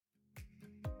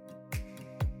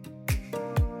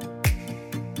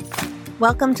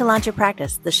Welcome to Launch Your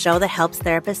Practice, the show that helps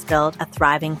therapists build a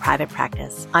thriving private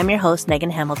practice. I'm your host,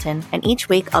 Megan Hamilton, and each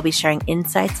week I'll be sharing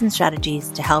insights and strategies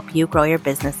to help you grow your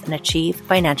business and achieve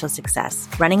financial success.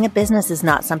 Running a business is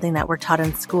not something that we're taught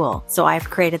in school, so I've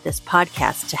created this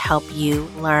podcast to help you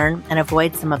learn and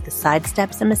avoid some of the side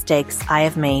steps and mistakes I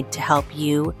have made to help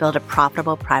you build a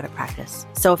profitable private practice.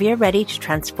 So if you're ready to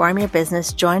transform your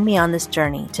business, join me on this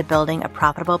journey to building a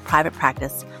profitable private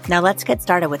practice. Now let's get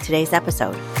started with today's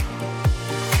episode.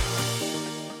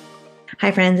 Hi,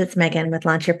 friends. It's Megan with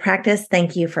Launch Your Practice.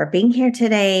 Thank you for being here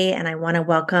today. And I want to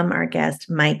welcome our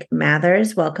guest, Mike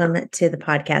Mathers. Welcome to the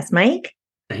podcast, Mike.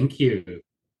 Thank you.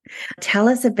 Tell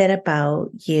us a bit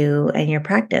about you and your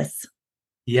practice.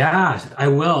 Yeah, I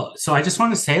will. So I just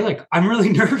want to say, I'm really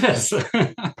nervous. Well,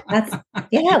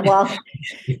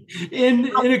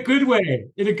 in a good way.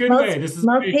 In a good way.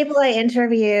 Most people I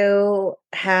interview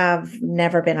have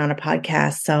never been on a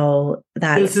podcast, so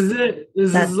this is it.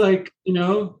 This is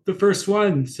the first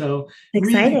one. So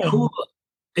exciting. Really cool.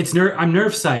 I'm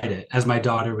nerve-sighted, as my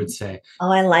daughter would say.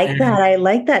 Oh, I like that. I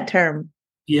like that term.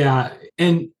 Yeah,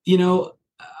 and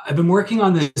I've been working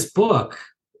on this book.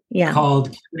 Yeah.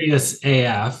 Called Curious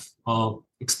AF. I'll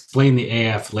explain the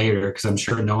AF later because I'm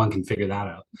sure no one can figure that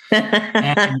out.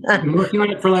 And I've been working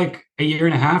on it for a year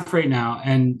and a half right now.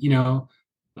 And,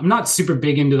 I'm not super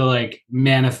big into the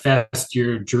manifest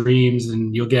your dreams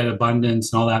and you'll get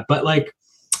abundance and all that. But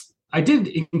I did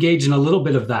engage in a little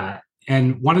bit of that.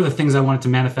 And one of the things I wanted to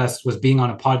manifest was being on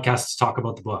a podcast to talk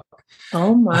about the book.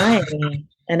 Oh my.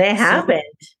 And it happened.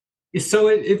 So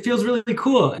it feels really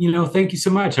cool. Thank you so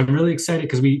much. I'm really excited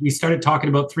because we started talking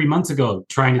about 3 months ago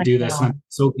trying to do this. And I'm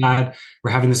so glad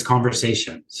we're having this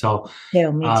conversation. So, me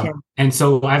too. And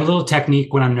so I have a little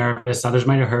technique when I'm nervous. Others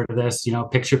might have heard of this,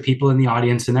 picture people in the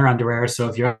audience in their underwear. So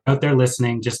if you're out there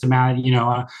listening, just imagine,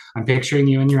 I'm picturing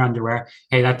you in your underwear.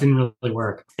 Hey, that didn't really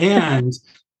work. And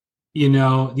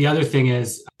the other thing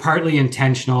is partly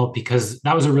intentional because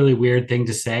that was a really weird thing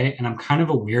to say. And I'm kind of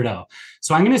a weirdo.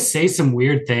 So I'm going to say some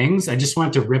weird things. I just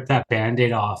wanted to rip that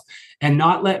Band-Aid off and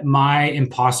not let my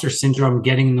imposter syndrome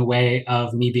getting in the way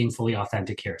of me being fully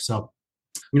authentic here. So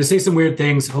I'm going to say some weird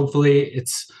things. Hopefully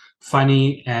it's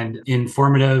funny and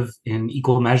informative in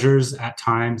equal measures at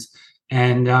times.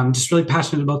 And I'm just really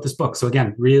passionate about this book. So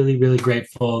again, really, really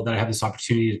grateful that I have this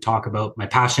opportunity to talk about my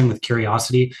passion with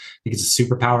curiosity. I think it's a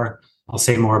superpower. I'll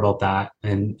say more about that.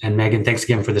 And Megan, thanks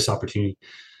again for this opportunity.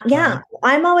 Yeah,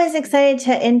 I'm always excited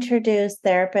to introduce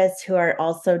therapists who are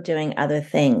also doing other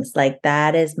things.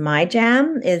 That is my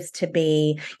jam, is to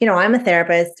be, I'm a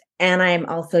therapist and I'm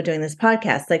also doing this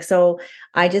podcast. So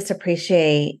I just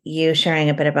appreciate you sharing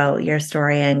a bit about your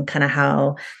story and kind of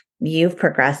how you've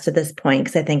progressed to this point,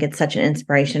 because I think it's such an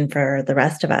inspiration for the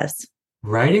rest of us.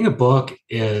 Writing a book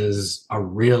is a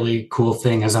really cool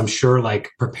thing, as I'm sure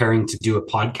preparing to do a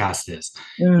podcast is.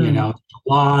 A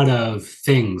lot of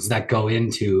things that go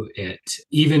into it.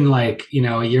 Even a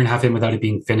year and a half in without it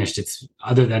being finished, it's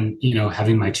other than,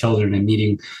 having my children and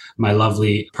meeting my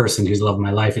lovely person who's the love of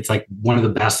my life. It's one of the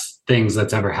best things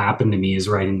that's ever happened to me is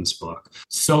writing this book.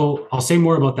 So I'll say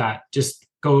more about that.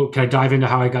 Can I dive into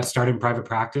how I got started in private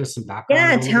practice and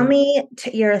background? Yeah, tell me,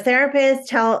 you're a therapist.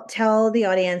 Tell the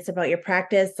audience about your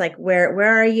practice. Where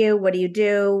are you? What do you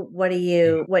do? What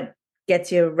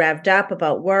gets you revved up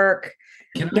about work?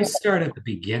 Can I start at the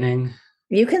beginning?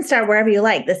 You can start wherever you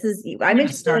like. I'm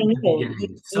interested in you.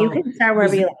 You can start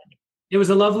wherever you like. It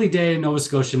was a lovely day in Nova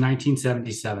Scotia,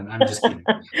 1977. I'm just kidding.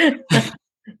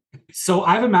 So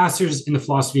I have a master's in the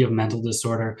philosophy of mental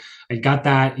disorder. I got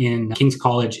that in King's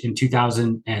College in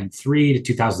 2003 to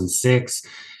 2006.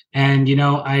 And,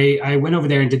 I went over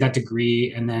there and did that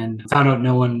degree and then found out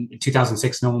in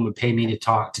 2006, no one would pay me to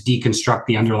deconstruct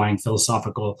the underlying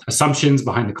philosophical assumptions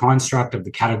behind the construct of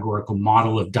the categorical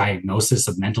model of diagnosis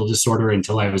of mental disorder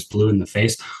until I was blue in the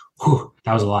face. Whew,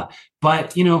 that was a lot.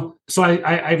 But, so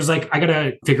I was I got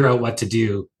to figure out what to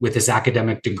do with this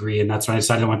academic degree. And that's when I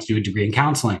decided I wanted to do a degree in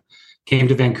counseling. Came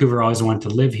to Vancouver, always wanted to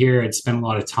live here. I'd spent a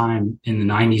lot of time in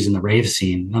the 90s in the rave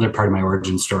scene, another part of my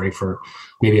origin story for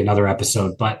maybe another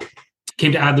episode. But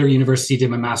came to Adler University, did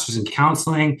my master's in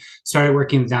counseling, started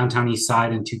working in the downtown East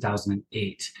Side in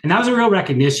 2008. And that was a real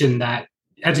recognition that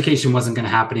education wasn't going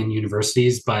to happen in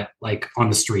universities, but on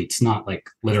the streets, not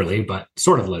literally, but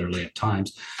sort of literally at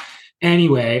times.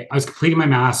 Anyway, I was completing my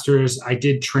master's. I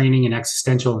did training in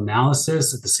existential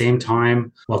analysis at the same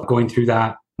time while going through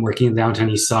that. Working in the downtown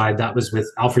East Side. That was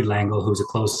with Alfred Langel, who's a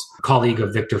close colleague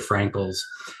of Viktor Frankl's.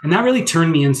 And that really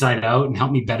turned me inside out and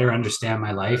helped me better understand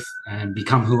my life and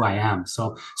become who I am.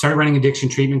 So started running addiction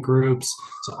treatment groups.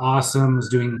 It's awesome. Was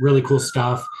doing really cool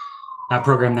stuff. That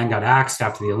program then got axed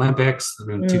after the Olympics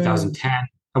in Mm. 2010.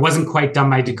 I wasn't quite done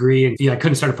my degree and I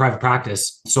couldn't start a private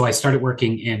practice. So I started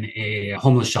working in a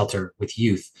homeless shelter with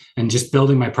youth and just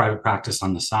building my private practice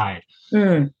on the side.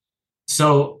 Mm.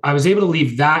 So I was able to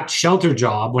leave that shelter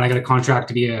job when I got a contract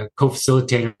to be a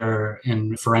co-facilitator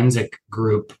in a forensic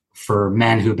group for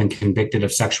men who have been convicted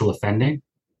of sexual offending.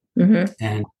 Mm-hmm.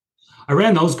 And I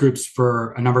ran those groups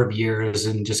for a number of years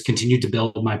and just continued to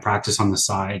build my practice on the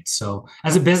side. So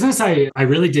as a business, I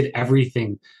really did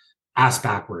everything ass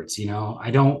backwards.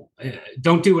 I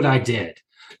don't do what I did.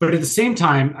 But at the same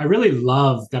time, I really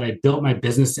love that I built my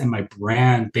business and my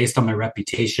brand based on my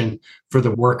reputation for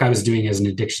the work I was doing as an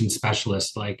addiction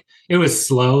specialist. Like it was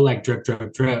slow, like drip,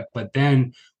 drip, drip. But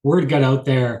then word got out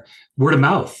there, word of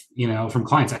mouth, from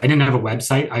clients. I didn't have a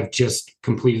website. I've just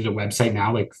completed a website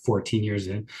now, like 14 years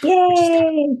in.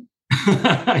 Yay!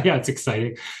 Yeah, it's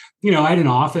exciting. I had an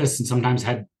office and sometimes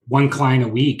had one client a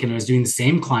week, and I was doing the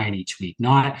same client each week,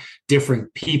 not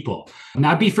different people. And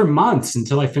that'd be for months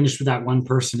until I finished with that one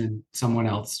person and someone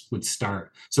else would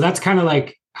start. So that's kind of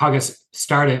like how I guess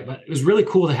started. But it was really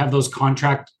cool to have those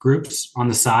contract groups on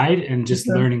the side and just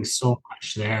learning so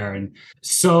much there. And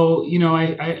so,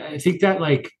 I think that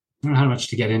I don't know how much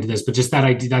to get into this, but just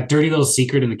that that dirty little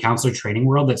secret in the counselor training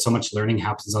world that so much learning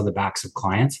happens on the backs of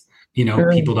clients.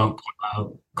 People don't come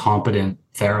out competent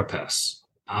therapists.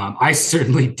 I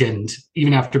certainly didn't,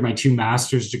 even after my 2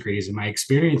 master's degrees and my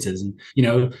experiences and,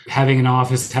 having an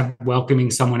office,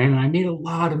 welcoming someone in. And I made a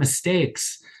lot of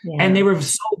mistakes and they were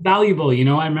so valuable.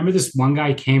 I remember this one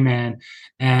guy came in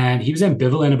and he was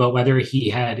ambivalent about whether he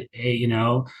had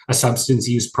a substance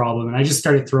use problem. And I just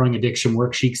started throwing addiction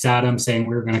worksheets at him saying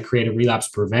we were going to create a relapse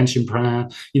prevention plan.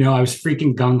 I was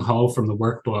freaking gung ho from the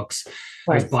workbooks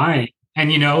I was buying. And,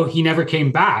 he never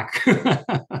came back.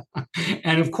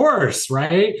 And of course,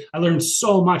 right, I learned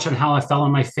so much on how I fell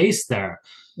on my face there,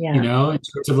 in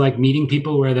terms of meeting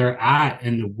people where they're at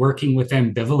and working with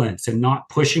ambivalence and not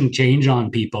pushing change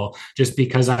on people just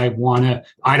because I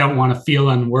don't want to feel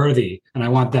unworthy and I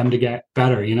want them to get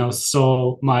better,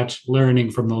 so much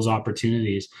learning from those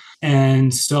opportunities.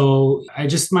 And so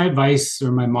my advice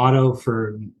or my motto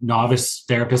for novice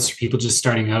therapists or people just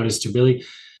starting out is to really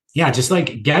just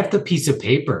get the piece of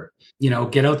paper,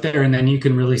 get out there and then you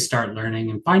can really start learning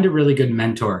and find a really good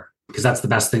mentor because that's the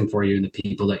best thing for you and the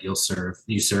people that you serve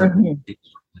in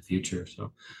the future.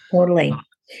 So totally.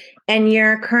 And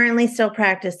you're currently still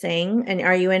practicing, and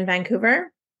are you in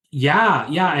Vancouver? Yeah,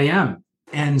 I am.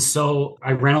 And so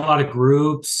I ran a lot of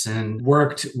groups and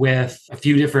worked with a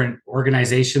few different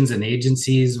organizations and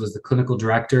agencies, was the clinical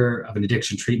director of an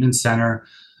addiction treatment center,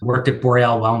 worked at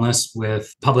Boreal Wellness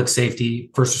with public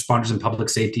safety, first responders and public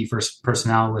safety, first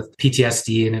personnel with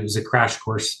PTSD, and it was a crash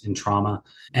course in trauma.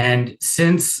 And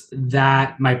since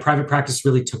that, my private practice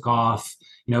really took off.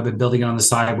 I've been building it on the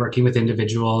side, working with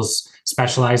individuals,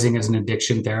 specializing as an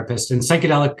addiction therapist, and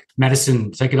psychedelic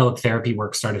medicine, psychedelic therapy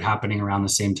work started happening around the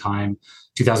same time,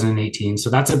 2018. So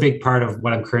that's a big part of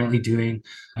what I'm currently doing.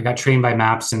 I got trained by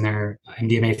MAPS in their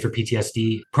MDMA for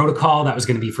PTSD protocol. That was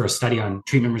going to be for a study on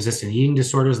treatment-resistant eating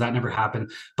disorders. That never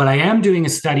happened. But I am doing a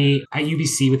study at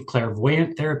UBC with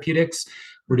Clairvoyant Therapeutics.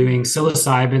 We're doing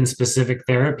psilocybin-specific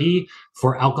therapy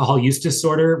for alcohol use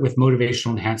disorder with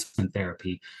motivational enhancement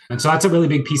therapy. And so that's a really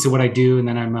big piece of what I do. And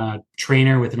then I'm a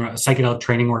trainer with a psychedelic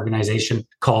training organization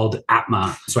called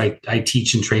ATMA. So I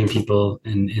teach and train people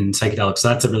in psychedelics. So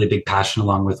that's a really big passion,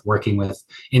 along with working with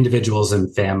individuals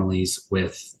and families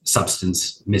with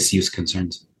substance misuse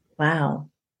concerns. Wow,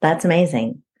 that's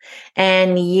amazing.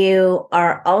 And you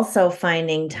are also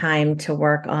finding time to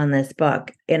work on this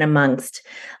book in amongst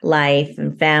life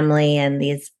and family and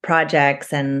these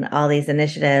projects and all these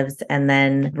initiatives, and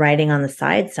then writing on the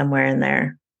side somewhere in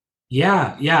there.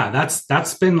 Yeah.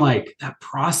 That's been that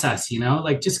process,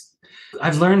 just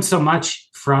I've learned so much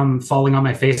from falling on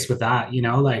my face with that,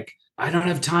 I don't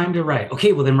have time to write.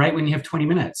 Okay, well then write when you have 20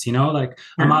 minutes,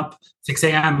 I'm up 6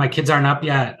 a.m. My kids aren't up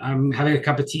yet. I'm having a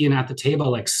cup of tea and at the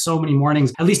table, so many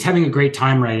mornings, at least having a great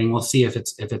time writing. We'll see if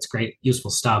it's great, useful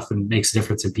stuff and makes a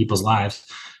difference in people's lives.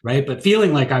 Right. But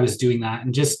feeling like I was doing that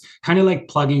and just kind of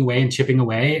plugging away and chipping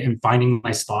away and finding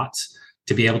my spots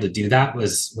to be able to do that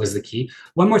was the key.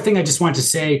 One more thing I just wanted to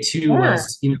say too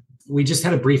was, we just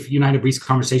had a brief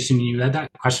conversation. And you had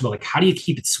that question about how do you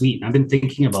keep it sweet? And I've been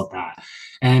thinking about that.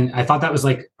 And I thought that was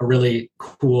a really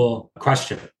cool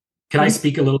question. Can I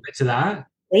speak a little bit to that?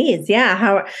 Please. Yeah.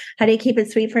 How do you keep it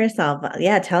sweet for yourself?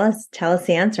 Yeah. Tell us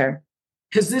the answer.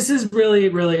 Because this is really,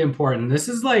 really important. This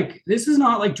is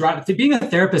not driving. Being a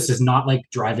therapist is not like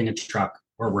driving a truck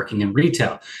or working in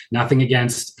retail. Nothing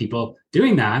against people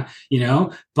doing that,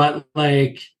 but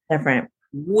different.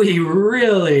 we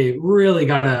really, really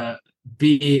got to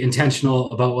be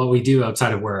intentional about what we do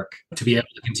outside of work to be able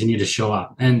to continue to show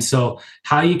up. And so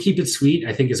how you keep it sweet,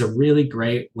 I think, is a really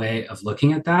great way of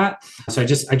looking at that. So I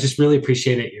just really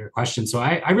appreciate your question. So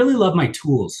I really love my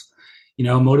tools,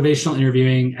 motivational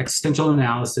interviewing, existential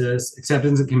analysis,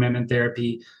 acceptance and commitment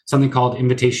therapy, something called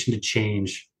invitation to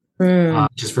change,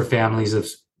 just for families of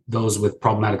those with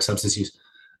problematic substance use.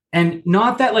 And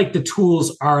not that like the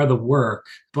tools are the work,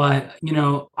 but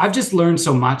I've just learned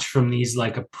so much from these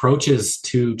like approaches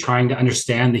to trying to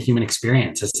understand the human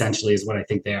experience, essentially, is what I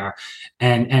think they are.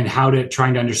 And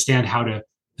trying to understand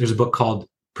there's a book called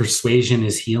Persuasion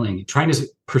is Healing, trying to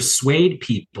persuade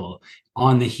people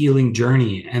on the healing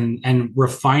journey and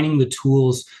refining the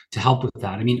tools to help with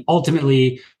that. I mean,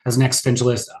 ultimately, as an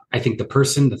existentialist, I think the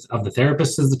person of the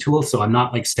therapist is the tool. So I'm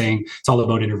not like saying it's all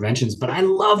about interventions, but I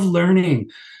love learning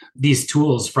these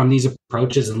tools from these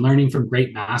approaches and learning from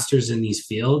great masters in these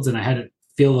fields. And I had to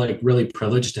feel like really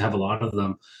privileged to have a lot of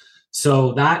them.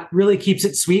 So that really keeps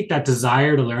it sweet, that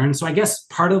desire to learn. So I guess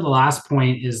part of the last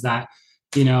point is that,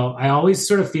 I always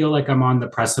sort of feel like I'm on the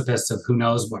precipice of who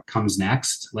knows what comes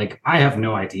next. Like I have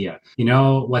no idea,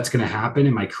 what's going to happen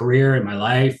in my career, in my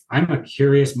life. I'm a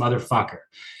curious motherfucker.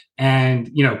 And,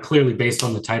 clearly based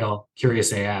on the title,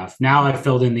 Curious AF. Now I've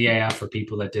filled in the AF for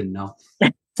people that didn't know.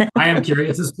 I am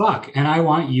curious as fuck, and I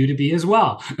want you to be as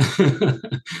well.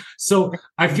 So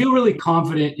I feel really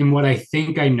confident in what I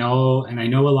think I know, and I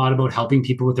know a lot about helping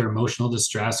people with their emotional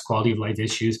distress, quality of life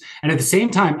issues. And at the same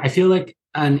time, I feel like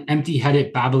an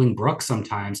empty-headed babbling brook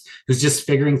sometimes who's just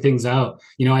figuring things out.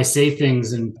 I say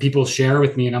things and people share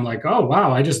with me and I'm like, oh,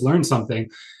 wow, I just learned something.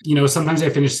 Sometimes I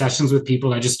finish sessions with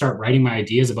people and I just start writing my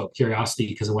ideas about curiosity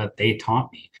because of what they taught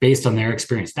me based on their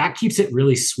experience. That keeps it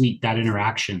really sweet, that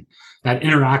interaction, that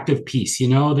interactive piece.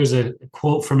 There's a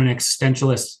quote from an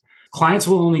existentialist: clients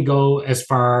will only go as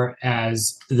far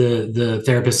as the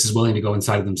therapist is willing to go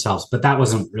inside of themselves. But that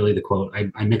wasn't really the quote.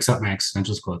 I mix up my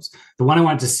existentialist quotes. The one I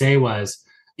wanted to say was,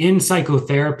 in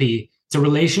psychotherapy, it's a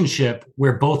relationship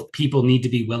where both people need to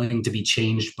be willing to be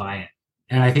changed by it.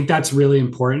 And I think that's really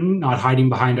important, not hiding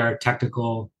behind our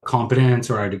technical competence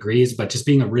or our degrees, but just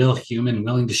being a real human,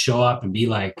 willing to show up and be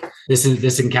like, this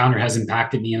encounter has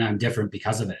impacted me and I'm different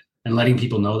because of it. And letting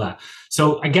people know that.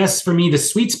 So I guess for me, the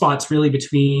sweet spot's really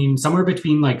somewhere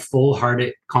between like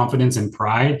full-hearted confidence and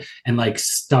pride and like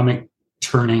stomach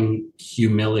turning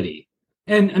humility.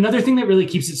 And another thing that really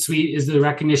keeps it sweet is the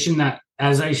recognition that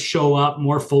as I show up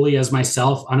more fully as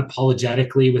myself,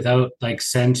 unapologetically, without like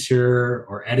censure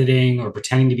or editing or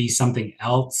pretending to be something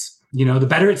else, the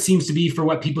better it seems to be for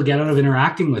what people get out of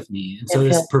interacting with me. And so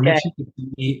this permission to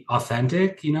be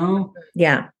authentic,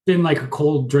 yeah, been like a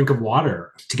cold drink of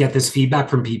water to get this feedback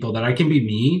from people that I can be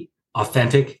me,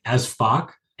 authentic as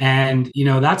fuck. And,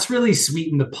 that's really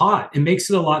sweetened the pot. It makes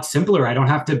it a lot simpler. I don't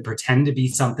have to pretend to be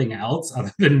something else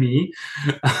other than me.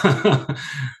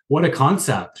 What a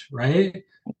concept, right?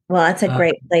 Well, that's a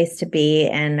great place to be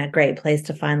and a great place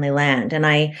to finally land. And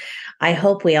I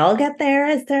hope we all get there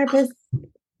as therapists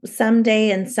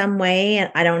someday in some way.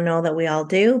 And I don't know that we all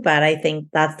do, but I think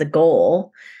that's the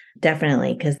goal,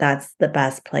 definitely, because that's the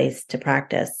best place to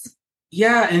practice.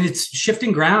 Yeah. And it's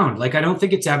shifting ground. Like, I don't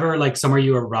think it's ever like somewhere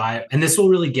you arrive. And this will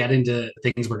really get into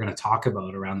things we're going to talk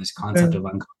about around this concept of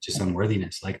unconscious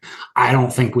unworthiness. Like, I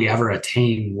don't think we ever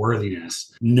attain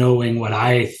worthiness, knowing what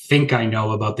I think I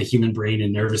know about the human brain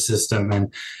and nervous system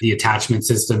and the attachment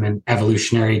system and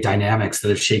evolutionary dynamics that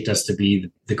have shaped us to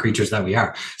be the creatures that we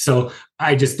are. So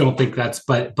I just don't think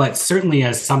but certainly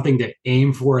as something to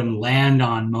aim for and land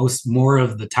on more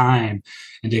of the time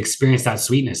and to experience that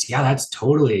sweetness. Yeah, that's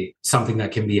totally something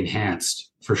that can be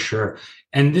enhanced for sure.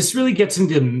 And this really gets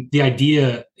into the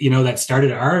idea, that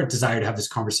started our desire to have this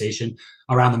conversation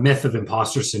around the myth of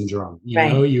imposter syndrome.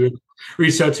 You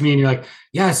reached out to me and you're like,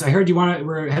 yes, I heard you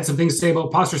had some things to say about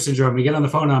imposter syndrome. We get on the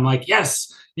phone and I'm like,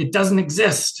 yes, it doesn't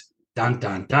exist. Dun,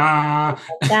 dun, dun.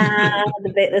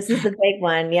 This is the big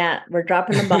one. Yeah. We're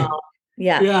dropping the ball.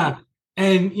 Yeah. Yeah.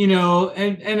 And,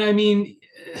 and I mean,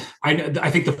 I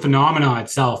think the phenomena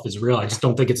itself is real. I just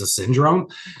don't think it's a syndrome,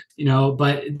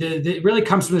 but it really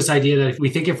comes from this idea that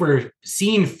if we're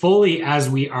seen fully as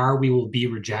we are, we will be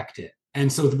rejected.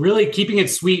 And so really keeping it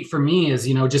sweet for me is,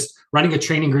 just running a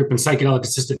training group in psychedelic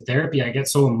assisted therapy. I get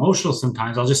so emotional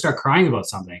sometimes. I'll just start crying about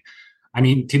something. I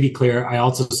mean, to be clear, I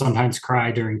also sometimes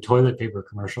cry during toilet paper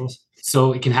commercials.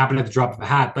 So it can happen at the drop of a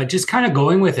hat, but just kind of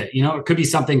going with it. It could be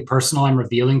something personal I'm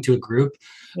revealing to a group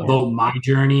about my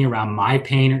journey around my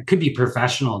pain. Or it could be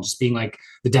professional, just being like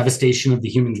the devastation of the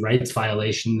human rights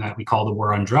violation that we call the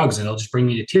war on drugs. And it'll just bring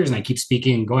me to tears. And I keep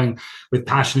speaking and going with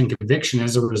passion and conviction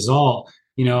as a result.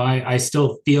 I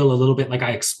still feel a little bit like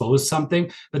I exposed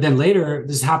something. But then later,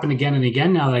 this happened again and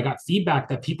again now that I got feedback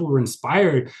that people were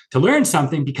inspired to learn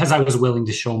something because I was willing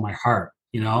to show my heart.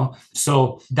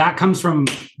 So that comes from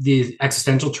the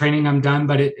existential training I'm done,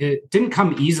 but it didn't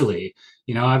come easily.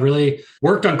 I've really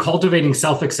worked on cultivating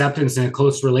self-acceptance and a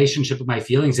close relationship with my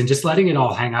feelings and just letting it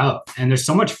all hang out. And there's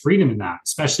so much freedom in that,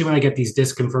 especially when I get these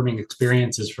disconfirming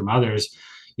experiences from others,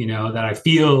 that I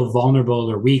feel vulnerable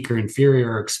or weak or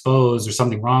inferior or exposed or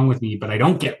something wrong with me, but I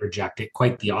don't get rejected,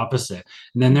 quite the opposite.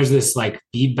 And then there's this like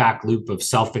feedback loop of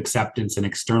self-acceptance and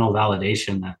external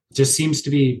validation that just seems to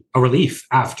be a relief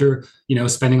after,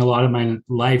 spending a lot of my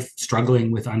life struggling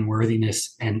with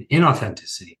unworthiness and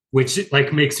inauthenticity, which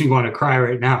like makes me want to cry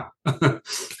right now.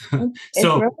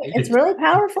 It's really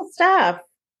powerful stuff.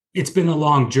 It's been a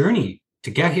long journey to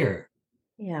get here.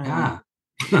 Yeah.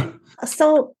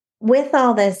 So with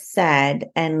all this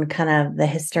said and kind of the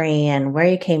history and where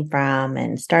you came from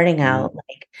and starting out,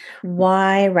 like,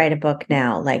 why write a book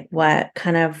now? Like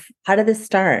how did this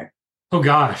start? Oh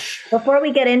gosh. Before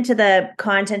we get into the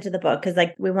content of the book, because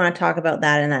like we want to talk about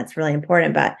that and that's really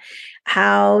important, but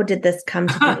how did this come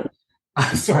to be?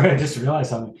 Sorry, I just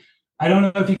realized something. I don't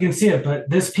know if you can see it, but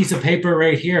this piece of paper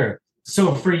right here.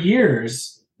 So for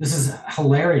years, this is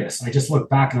hilarious. I just look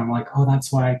back and I'm like, oh,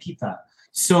 that's why I keep that.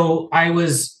 So I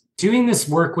was doing this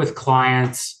work with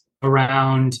clients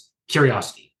around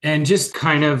curiosity and just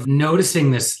kind of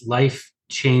noticing this it's a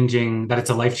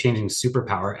life-changing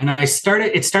superpower. And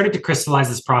it started to crystallize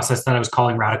this process that I was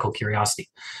calling radical curiosity.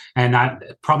 And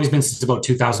that probably has been since about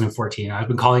 2014. I've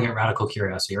been calling it radical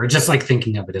curiosity, or just like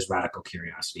thinking of it as radical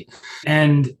curiosity.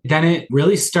 And then it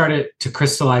really started to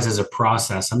crystallize as a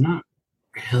process. I'm not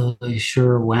really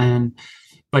sure when,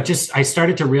 but just I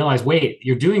started to realize, wait,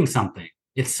 you're doing something.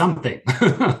 It's something.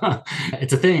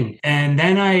 It's a thing. And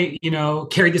then I,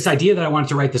 carried this idea that I wanted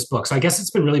to write this book. So I guess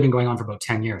it's been going on for about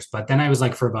 10 years. But then I was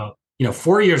like, for about,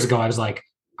 4 years ago, I was like,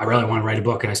 I really want to write a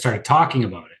book. And I started talking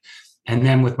about it. And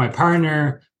then with my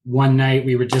partner, one night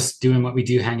we were just doing what we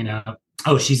do, hanging out.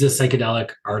 Oh, she's a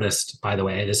psychedelic artist, by the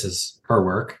way. This is her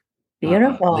work.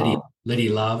 Beautiful. Liddy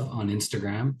Love on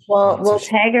Instagram. Well, we'll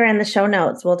tag her in the show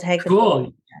notes. We'll tag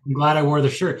Cool. I'm glad I wore the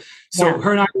shirt. So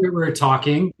her and I were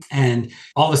talking, and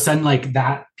all of a sudden, like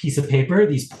that piece of paper,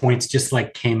 these points just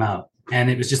like came out, and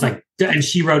it was just like, and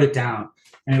she wrote it down,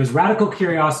 and it was radical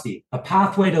curiosity, a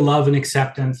pathway to love and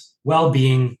acceptance,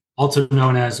 well-being, also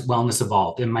known as Wellness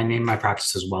Evolved. And my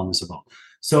practice is Wellness Evolved.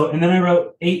 So, and then I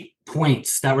wrote 8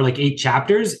 points that were like 8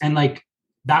 chapters, and like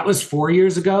that was 4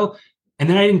 years ago. And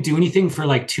then I didn't do anything for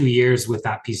like 2 years with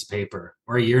that piece of paper,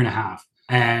 or a year and a half.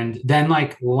 And then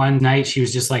like one night she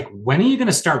was just like, when are you going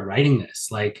to start writing this?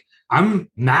 Like, I'm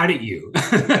mad at you.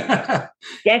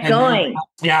 Get going.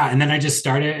 And then I just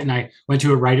started, and I went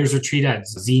to a writer's retreat at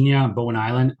Xenia on Bowen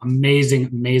Island. Amazing,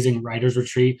 amazing writer's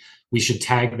retreat. We should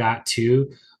tag that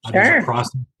too. Sure. There's a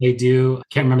process they do. I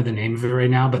can't remember the name of it right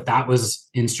now, but that was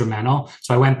instrumental.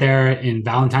 So I went there in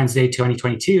Valentine's Day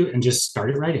 2022 and just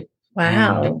started writing.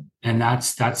 Wow. And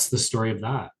that's the story of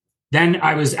that. Then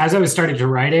as I was starting to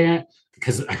write it,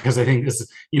 because I think this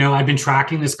is, I've been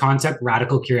tracking this concept,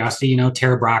 radical curiosity,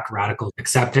 Tara Brach, Radical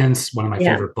Acceptance, one of my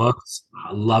favorite books.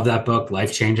 I love that book,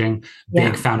 life-changing,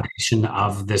 big foundation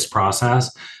of this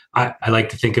process. I like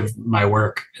to think of my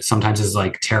work sometimes as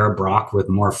like Tara Brach with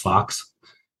more fucks.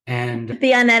 And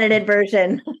the unedited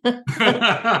version.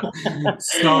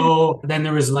 So then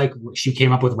there was like, she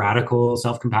came up with radical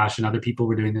self-compassion. Other people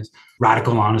were doing this.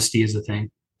 Radical honesty is a thing.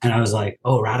 And I was like,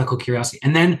 oh, radical curiosity.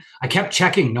 And then I kept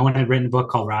checking. No one had written a book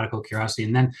called Radical Curiosity.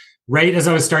 And then right as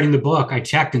I was starting the book, I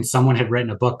checked and someone had written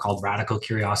a book called Radical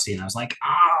Curiosity. And I was like,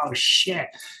 oh, shit.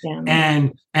 Yeah.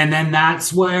 And then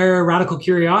that's where Radical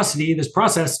Curiosity, this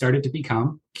process, started to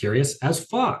become curious as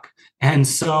fuck. And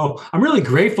so I'm really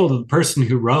grateful to the person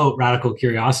who wrote Radical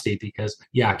Curiosity because,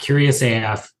 Curious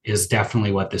AF is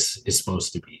definitely what this is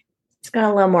supposed to be. It's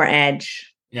got a little more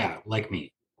edge. Yeah, like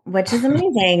me. Which is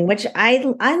amazing, which I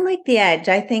like the edge.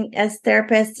 I think as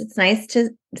therapists, it's nice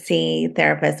to see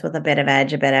therapists with a bit of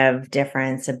edge, a bit of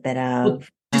difference, a bit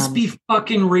of... Just be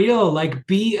fucking real. Like,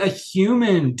 be a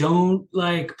human. Don't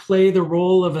like play the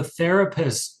role of a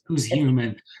therapist who's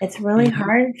human. It's really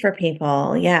hard for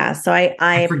people. Yeah. So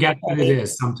I forget that it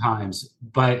is sometimes,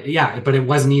 but it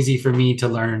wasn't easy for me to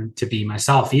learn to be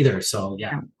myself either. So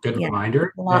good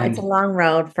reminder. It's a long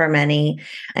road for many,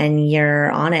 and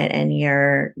you're on it and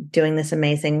you're doing this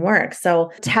amazing work.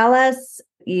 So tell us,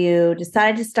 you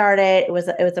decided to start it. It was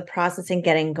a process in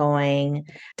getting going.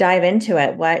 Dive into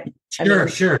it.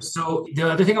 Sure. So the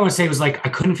other thing I want to say was like, I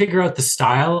couldn't figure out the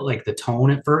style, like the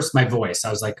tone at first, my voice. I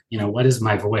was like, what is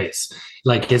my voice?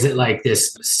 Like, is it like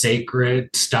this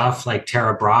sacred stuff like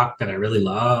Tara Brach that I really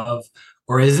love?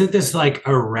 Or is it this like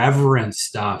irreverent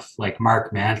stuff like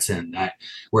Mark Manson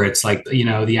where it's like,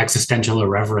 the existential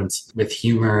irreverence with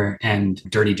humor and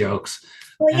dirty jokes?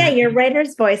 Well, yeah, your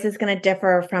writer's voice is going to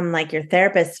differ from like your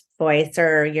therapist's voice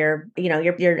or your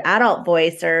adult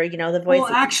voice or, the voice. Well,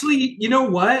 actually, you know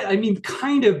what? I mean,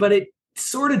 kind of, but it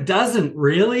sort of doesn't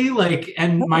really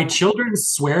and my children's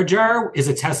swear jar is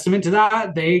a testament to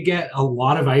that. They get a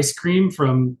lot of ice cream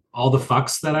from all the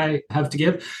fucks that I have to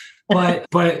give. But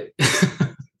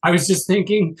I was just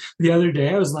thinking the other day,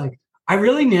 I was like, I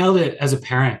really nailed it as a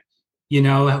parent,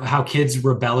 how kids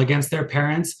rebel against their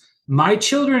parents. My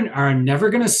children are never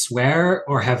going to swear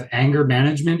or have anger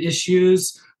management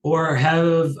issues or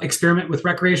have experiment with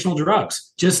recreational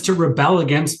drugs just to rebel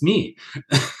against me.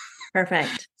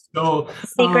 Perfect. So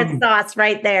secret sauce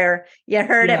right there. You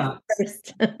heard it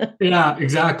first. Yeah,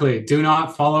 exactly. Do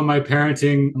not follow my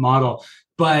parenting model.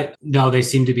 But no, they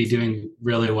seem to be doing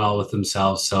really well with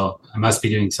themselves. So I must be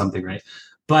doing something right.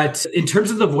 But in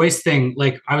terms of the voice thing,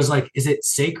 like I was like, is it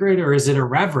sacred or is it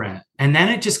irreverent? And then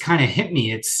it just kind of hit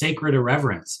me. It's sacred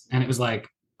irreverence. And it was like,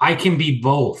 I can be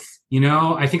both.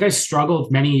 I think I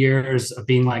struggled many years of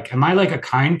being like, am I like a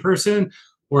kind person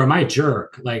or am I a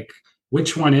jerk? Like,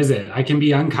 which one is it? I can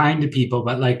be unkind to people,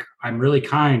 but like, I'm really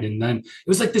kind. And then it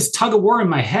was like this tug of war in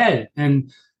my head.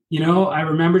 And, I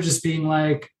remember just being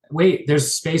like, wait,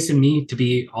 there's space in me to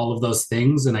be all of those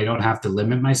things and I don't have to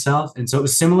limit myself. And so it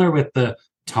was similar with the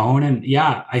tone. And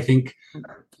yeah, I think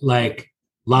like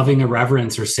loving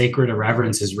irreverence or sacred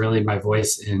irreverence is really my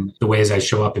voice in the ways I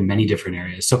show up in many different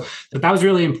areas. So that was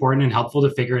really important and helpful to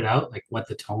figure it out, like what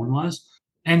the tone was.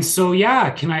 And so, yeah,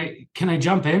 can I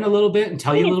jump in a little bit and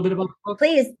tell you a little bit about the book?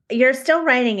 Please. You're still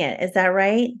writing it. Is that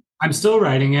right? I'm still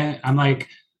writing it. I'm like,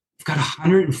 I've got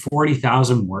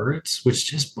 140,000 words, which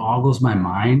just boggles my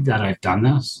mind that I've done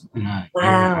this.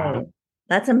 Wow.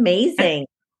 That's amazing.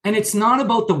 And it's not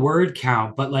about the word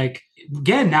count, but like,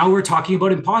 again, now we're talking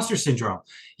about imposter syndrome.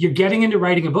 You're getting into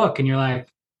writing a book and you're like,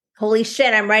 holy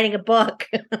shit, I'm writing a book.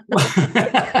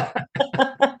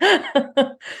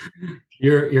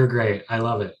 You're great. I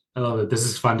love it. This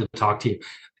is fun to talk to you.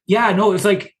 Yeah, no, it's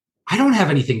like, I don't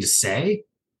have anything to say.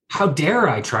 How dare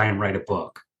I try and write a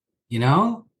book?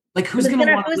 Like who's going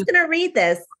to read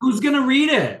this? Who's going to read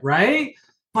it? Right.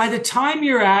 By the time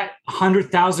you're at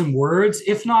 100,000 words,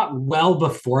 if not well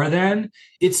before then,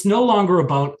 it's no longer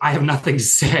about, I have nothing to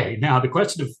say. Now, the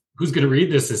question of who's going to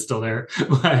read this is still there,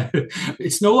 but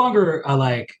it's no longer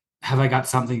like, have I got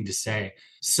something to say?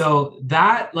 So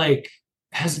that like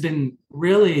has been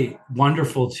really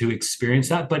wonderful to experience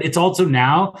that. But it's also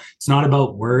now, it's not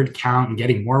about word count and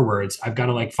getting more words. I've got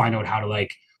to like find out how to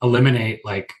like eliminate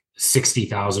like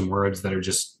 60,000 words that are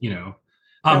just, the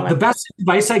best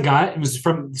advice I got, it was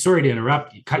from, sorry to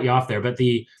interrupt, cut you off there, but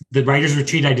the writer's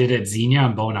retreat I did at Xenia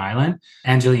on Bowen Island,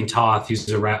 Angeline Toth, who's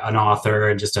an author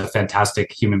and just a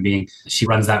fantastic human being. She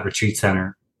runs that retreat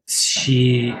center.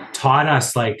 She taught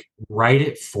us like, write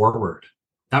it forward.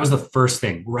 That was the first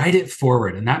thing, write it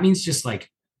forward. And that means just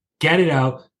like, get it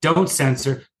out. Don't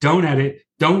censor, don't edit.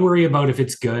 Don't worry about if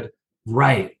it's good.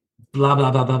 Write, blah,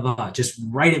 blah, blah, blah, blah. Just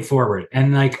write it forward.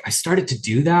 And like, I started to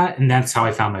do that. And that's how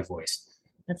I found my voice.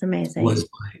 That's amazing.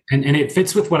 And it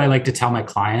fits with what I like to tell my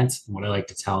clients and what I like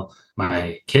to tell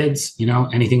my kids.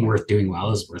 Anything worth doing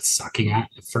well is worth sucking at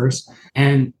first.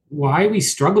 And why we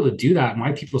struggle to do that and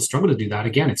why people struggle to do that,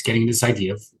 again, it's getting this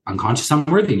idea of unconscious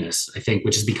unworthiness, I think,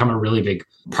 which has become a really big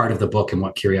part of the book and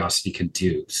what curiosity can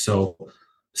do. So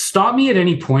stop me at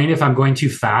any point if I'm going too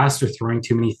fast or throwing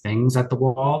too many things at the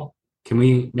wall. Can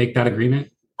we make that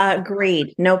agreement?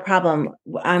 Agreed. No problem.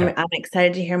 I'm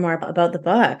excited to hear more about the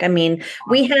book. I mean,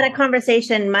 we had a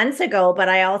conversation months ago, but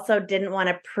I also didn't want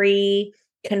to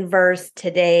pre-converse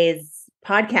today's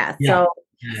podcast. Yeah.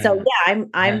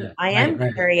 I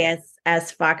am curious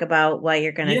as fuck about what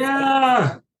you're going to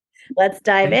say. Let's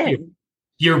dive in.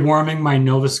 You're warming my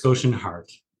Nova Scotian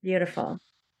heart. Beautiful.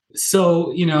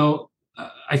 So,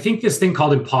 I think this thing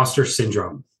called imposter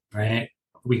syndrome, right?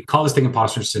 We call this thing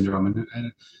imposter syndrome. And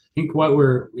I think what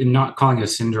we're not calling it a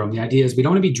syndrome, the idea is we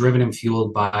don't want to be driven and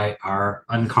fueled by our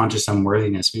unconscious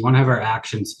unworthiness. We want to have our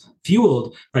actions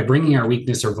fueled by bringing our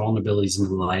weakness or vulnerabilities into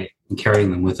the light and carrying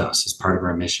them with us as part of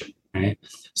our mission, right?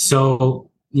 So,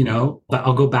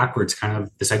 I'll go backwards, kind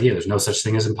of this idea. There's no such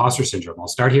thing as imposter syndrome. I'll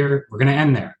start here. We're going to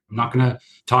end there. I'm not going to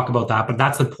talk about that, but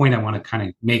that's the point I want to kind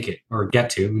of make it or get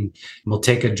to. And we'll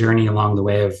take a journey along the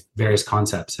way of various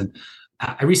concepts. And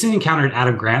I recently encountered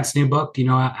Adam Grant's new book. Do you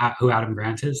know who Adam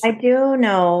Grant is? I do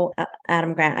know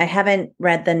Adam Grant. I haven't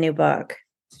read the new book.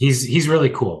 He's really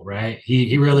cool, right?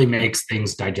 He really makes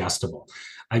things digestible.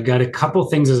 I've got a couple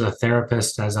things as a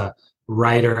therapist, as a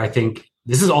writer. I think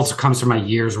this is also comes from my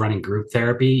years running group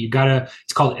therapy.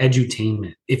 It's called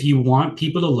edutainment. If you want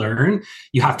people to learn,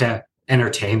 you have to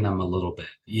entertain them a little bit,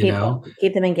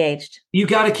 keep them engaged. You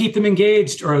got to keep them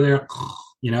engaged or they're,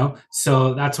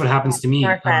 so that's what happens to me.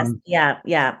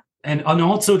 Yeah. And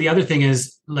also the other thing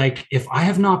is, like, if I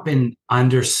have not been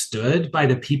understood by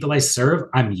the people I serve,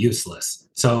 I'm useless.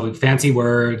 So fancy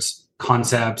words,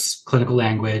 concepts, clinical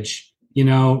language,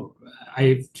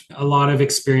 I've a lot of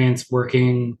experience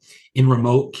working in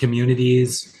remote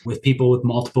communities with people with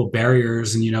multiple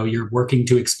barriers. And, you're working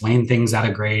to explain things at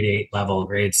a grade 8 level,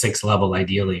 grade 6 level,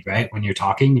 ideally, right? When you're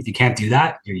talking, if you can't do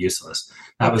that, you're useless.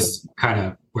 That was kind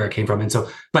of where it came from. And so,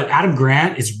 but Adam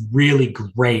Grant is really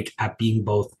great at being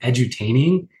both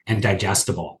edutaining and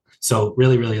digestible. So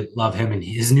really, really love him. And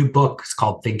his new book is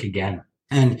called Think Again.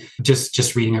 And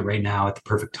just reading it right now at the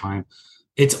perfect time.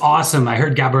 It's awesome. I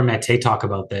heard Gabor Mate talk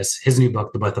about this. His new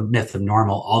book, The Myth of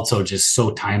Normal, also just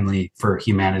so timely for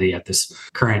humanity at this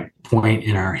current point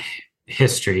in our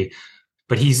history.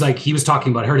 But he was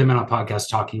talking about, I heard him on a podcast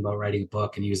talking about writing a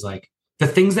book. And he was like, the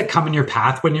things that come in your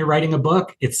path when you're writing a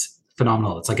book, it's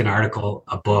phenomenal. It's like an article,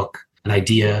 a book, an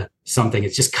idea, something.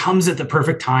 It just comes at the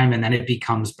perfect time and then it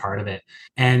becomes part of it.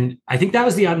 And I think that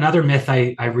was another myth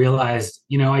I realized.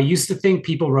 I used to think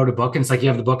people wrote a book and it's like you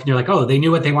have the book and you're like, oh, they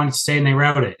knew what they wanted to say and they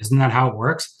wrote it. Isn't that how it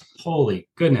works? Holy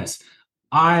goodness.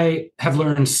 I have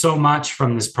learned so much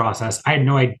from this process. I had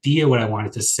no idea what I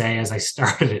wanted to say as I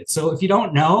started it. So if you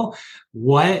don't know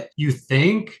what you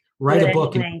think, write a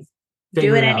book and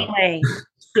figure it out. Do it anyway.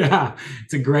 Yeah,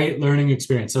 it's a great learning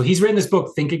experience. So he's written this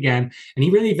book, Think Again, and he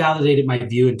really validated my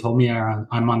view and told me I'm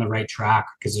on the right track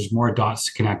because there's more dots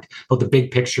to connect about the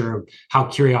big picture of how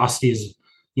curiosity is,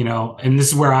 and this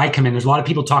is where I come in. There's a lot of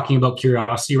people talking about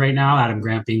curiosity right now, Adam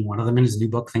Grant being one of them in his new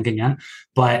book, Think Again.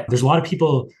 But there's a lot of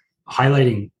people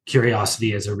highlighting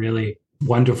curiosity as a really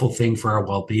wonderful thing for our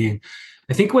well-being.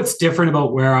 I think what's different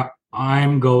about where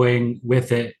I'm going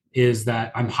with it is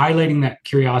that I'm highlighting that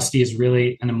curiosity is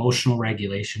really an emotional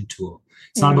regulation tool.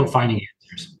 It's not about finding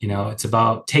answers. It's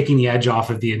about taking the edge off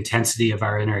of the intensity of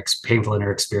our painful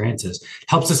inner experiences. It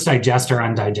helps us digest our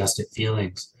undigested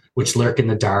feelings, which lurk in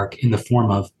the dark in the form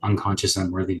of unconscious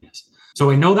unworthiness.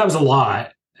 So I know that was a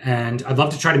lot, and I'd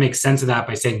love to try to make sense of that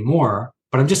by saying more,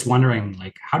 but I'm just wondering,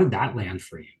 like, how did that land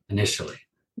for you initially?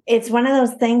 It's one of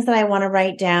those things that I want to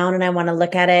write down and I want to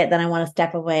look at it. Then I want to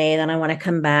step away. Then I want to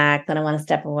come back. Then I want to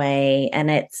step away.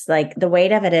 And it's like the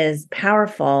weight of it is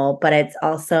powerful, but it's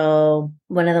also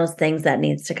one of those things that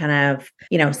needs to kind of,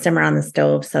 simmer on the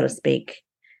stove, so to speak.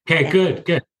 Okay,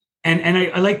 good. And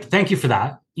I thank you for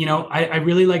that. I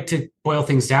really like to boil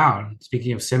things down.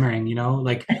 Speaking of simmering,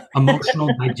 like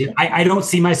emotional. I don't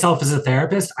see myself as a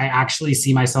therapist. I actually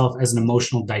see myself as an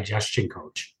emotional digestion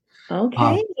coach.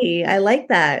 Okay. I like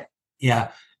that.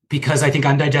 Yeah, because I think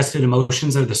undigested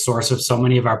emotions are the source of so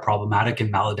many of our problematic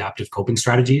and maladaptive coping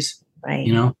strategies. Right.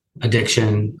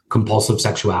 Addiction, compulsive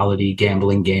sexuality,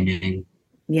 gambling, gaming,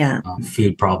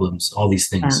 food problems, all these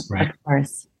things, right? Of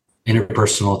course.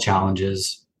 Interpersonal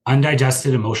challenges.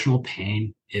 Undigested emotional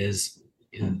pain is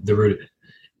the root of it.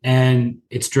 And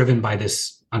it's driven by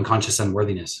this unconscious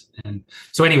unworthiness. And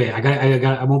so anyway,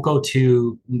 I won't go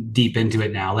too deep into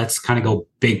it now. Let's kind of go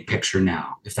big picture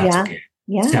now, if that's okay.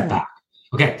 Yeah. Step back.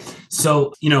 Okay.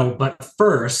 So, but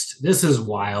first, this is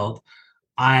wild.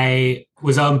 I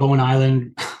was on Bowen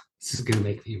Island. This is going to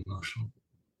make me emotional.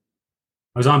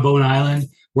 I was on Bowen Island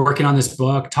working on this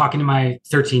book, talking to my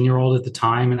 13-year-old at the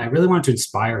time. And I really wanted to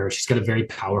inspire her. She's got a very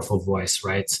powerful voice,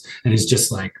 right? And it's just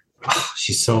like,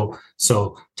 she's so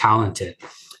talented.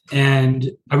 And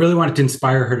I really wanted to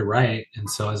inspire her to write. And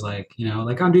so I was like,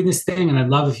 I'm doing this thing and I'd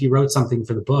love if you wrote something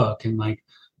for the book. And I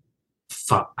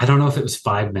don't know if it was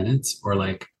 5 minutes or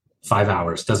 5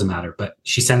 hours, doesn't matter. But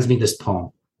she sends me this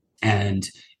poem and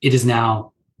it is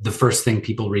now the first thing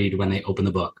people read when they open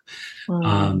the book.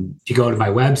 If you go to my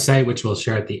website, which we'll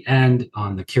share at the end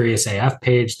on the Curious AF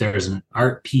page, there's an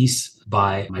art piece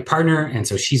by my partner. And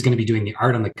so she's going to be doing the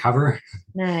art on the cover.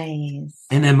 Nice.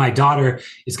 And then my daughter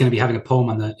is going to be having a poem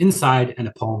on the inside and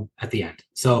a poem at the end.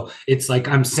 So it's like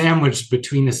I'm sandwiched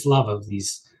between this love of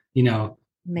these,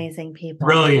 amazing people,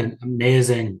 brilliant,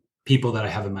 amazing people that I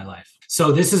have in my life.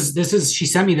 So this is, she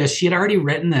sent me this. She had already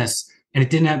written this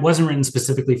and it wasn't written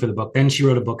specifically for the book. Then she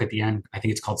wrote a book at the end. I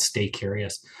think it's called Stay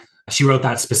Curious. She wrote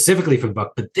that specifically for the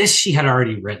book, but this she had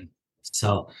already written.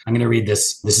 So I'm going to read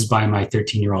this. This is by my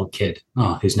 13-year-old kid,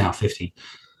 who's now 15.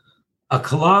 A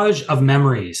collage of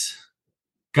memories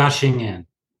gushing in,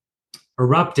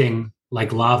 erupting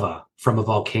like lava from a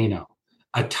volcano.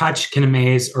 A touch can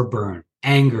amaze or burn,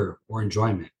 anger or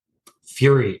enjoyment,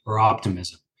 fury or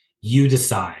optimism. You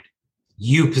decide.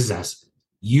 You possess it.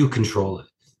 You control it.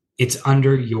 It's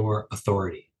under your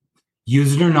authority.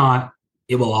 Use it or not,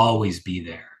 it will always be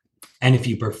there. And if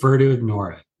you prefer to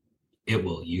ignore it, it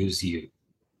will use you.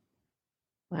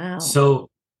 Wow. So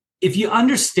if you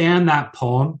understand that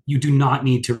poem, you do not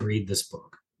need to read this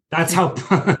book. That's how,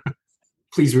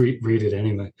 please read it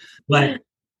anyway. But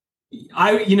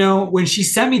when she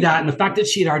sent me that and the fact that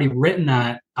she had already written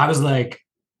that, I was like,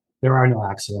 there are no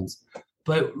accidents.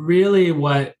 But really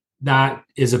what that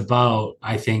is about,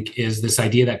 I think, is this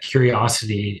idea that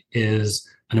curiosity is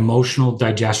an emotional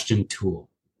digestion tool.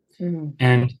 Mm-hmm.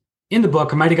 And in the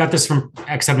book, I might have got this from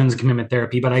Acceptance and Commitment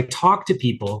Therapy, but I talk to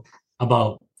people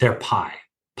about their PIE.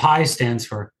 PIE stands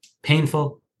for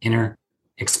painful inner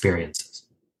experiences.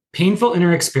 Painful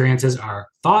inner experiences are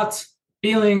thoughts,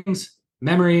 feelings,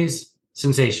 memories,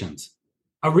 sensations.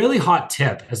 A really hot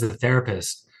tip as a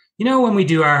therapist, when we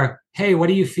do our, hey, what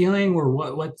are you feeling? Or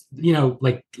what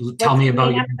tell me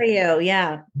about you. For you.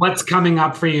 Yeah. What's coming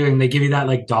up for you? And they give you that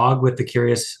like dog with the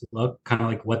curious look, kind of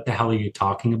like, what the hell are you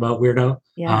talking about, weirdo?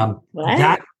 Yeah.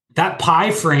 That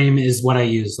PIE frame is what I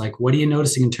use. Like, what are you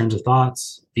noticing in terms of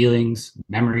thoughts, feelings,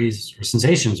 memories, or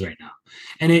sensations right now?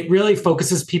 And it really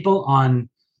focuses people on,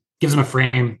 gives them a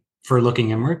frame for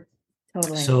looking inward.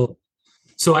 Totally.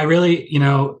 So I really,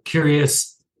 curious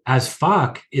as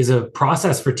fuck is a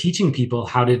process for teaching people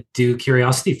how to do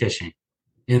curiosity fishing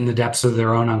in the depths of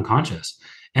their own unconscious.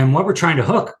 And what we're trying to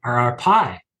hook are our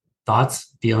PIE,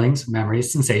 thoughts, feelings,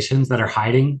 memories, sensations that are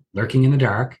hiding, lurking in the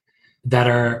dark, that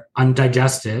are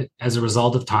undigested as a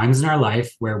result of times in our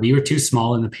life where we were too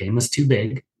small and the pain was too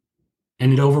big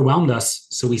and it overwhelmed us.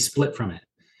 So we split from it.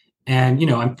 And,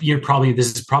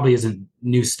 this probably isn't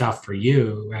new stuff for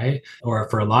you, right? Or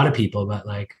for a lot of people, but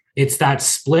like, it's that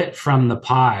split from the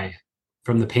PIE,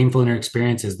 from the painful inner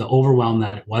experiences, the overwhelm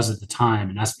that it was at the time,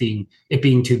 and it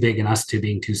being too big and us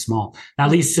being too small. That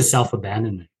leads to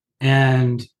self-abandonment.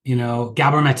 And,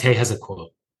 Gabor Mate has a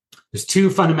quote. There's two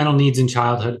fundamental needs in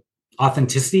childhood: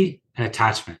 authenticity and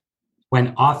attachment.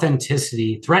 When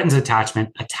authenticity threatens attachment,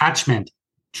 attachment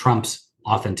trumps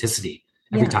authenticity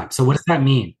every time. So what does that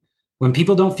mean? When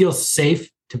people don't feel safe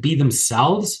to be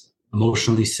themselves,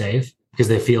 emotionally safe, because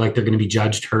they feel like they're going to be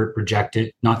judged, hurt,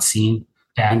 rejected, not seen,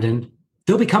 abandoned,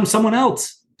 they'll become someone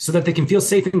else so that they can feel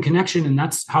safe in connection. And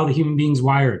that's how the human being's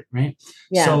wired, right?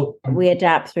 Yeah, so we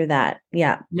adapt through that.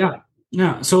 Yeah.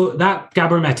 So that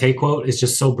Gabor Mate quote is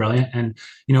just so brilliant. And,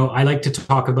 I like to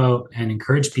talk about and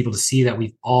encourage people to see that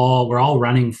we're all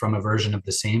running from a version of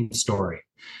the same story.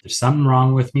 There's something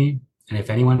wrong with me. And if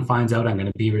anyone finds out, I'm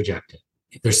going to be rejected.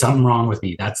 If there's something wrong with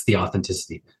me, that's the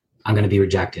authenticity. I'm going to be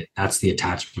rejected. That's the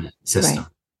attachment system. Right.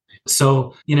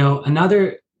 So,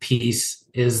 another piece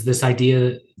is this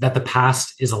idea that the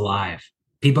past is alive.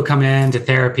 People come into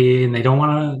therapy and they don't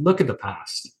want to look at the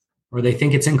past, or they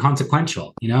think it's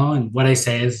inconsequential, and what I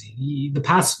say is the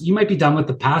past, you might be done with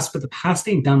the past, but the past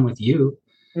ain't done with you.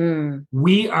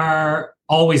 We are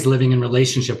always living in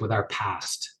relationship with our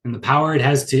past, and the power it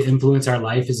has to influence our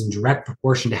life is in direct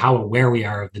proportion to how aware we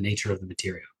are of the nature of the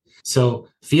material. So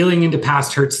feeling into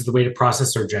past hurts is the way to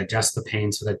process or digest the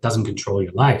pain so that it doesn't control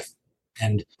your life.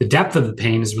 And the depth of the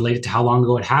pain is related to how long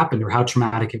ago it happened or how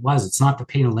traumatic it was. It's not the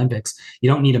Pain Olympics. You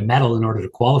don't need a medal in order to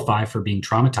qualify for being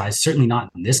traumatized, certainly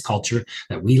not in this culture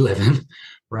that we live in,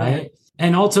 right?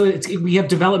 And also we have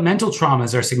developmental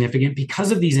traumas are significant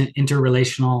because of these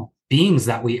interrelational beings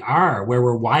that we are, where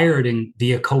we're wired in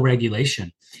via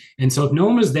co-regulation. And so if no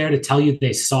one was there to tell you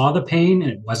they saw the pain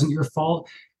and it wasn't your fault,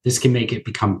 this can make it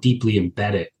become deeply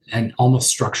embedded and almost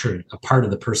structured, a part of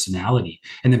the personality.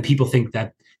 And then people think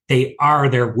that they are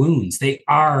their wounds. They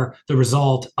are the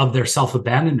result of their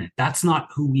self-abandonment. That's not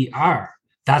who we are.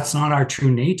 That's not our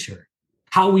true nature.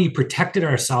 How we protected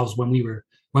ourselves when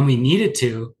we needed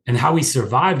to, and how we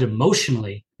survived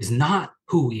emotionally is not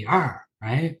who we are,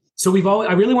 right? So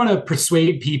I really want to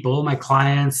persuade people, my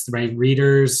clients, my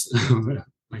readers,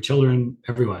 my children,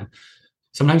 everyone.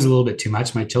 Sometimes a little bit too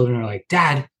much. My children are like,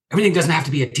 Dad, everything doesn't have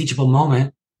to be a teachable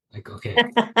moment. Like, okay.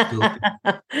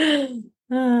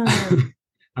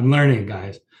 I'm learning,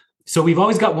 guys. So we've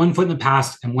always got one foot in the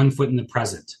past and one foot in the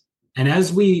present. And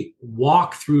as we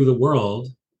walk through the world,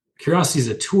 curiosity is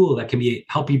a tool that can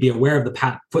help you be aware of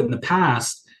the foot in the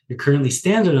past you're currently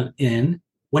standing in,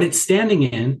 what it's standing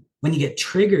in when you get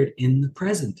triggered in the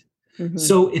present. Mm-hmm.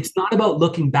 So it's not about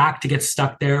looking back to get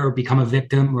stuck there or become a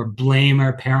victim or blame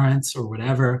our parents or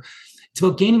whatever. It's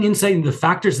about gaining insight into the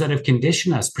factors that have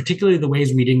conditioned us, particularly the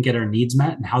ways we didn't get our needs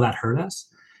met and how that hurt us,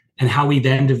 and how we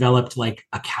then developed like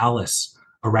a callus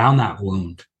around that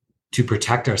wound to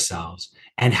protect ourselves,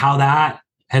 and how that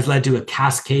has led to a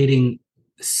cascading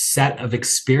set of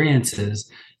experiences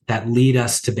that lead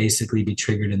us to basically be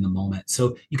triggered in the moment.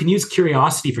 So you can use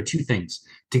curiosity for two things: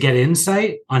 to get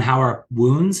insight on how our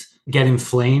wounds get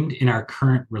inflamed in our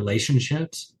current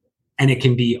relationships, and it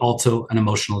can be also an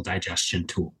emotional digestion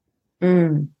tool.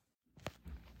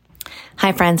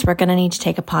 Hi, friends. We're going to need to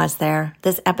take a pause there.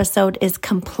 This episode is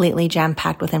completely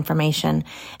jam-packed with information,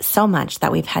 so much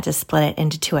that we've had to split it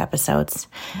into 2 episodes.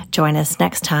 Join us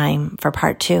next time for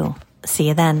part 2. See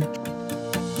you then.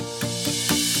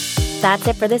 That's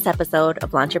it for this episode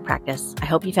of Launch Your Practice. I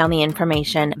hope you found the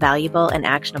information valuable and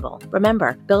actionable.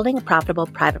 Remember, building a profitable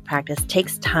private practice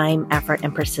takes time, effort,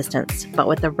 and persistence. But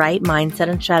with the right mindset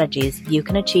and strategies, you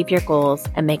can achieve your goals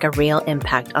and make a real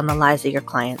impact on the lives of your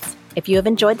clients. If you have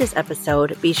enjoyed this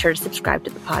episode, be sure to subscribe to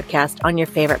the podcast on your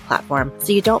favorite platform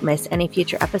so you don't miss any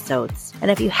future episodes.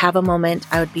 And if you have a moment,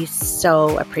 I would be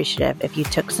so appreciative if you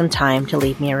took some time to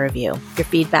leave me a review. Your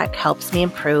feedback helps me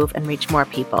improve and reach more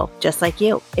people, just like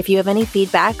you. If you have any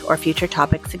feedback or future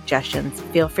topic suggestions,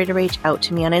 feel free to reach out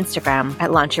to me on Instagram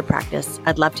at Launch Your Practice.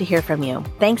 I'd love to hear from you.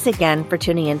 Thanks again for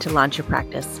tuning in to Launch Your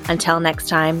Practice. Until next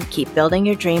time, keep building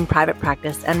your dream private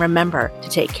practice and remember to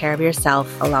take care of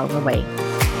yourself along the way.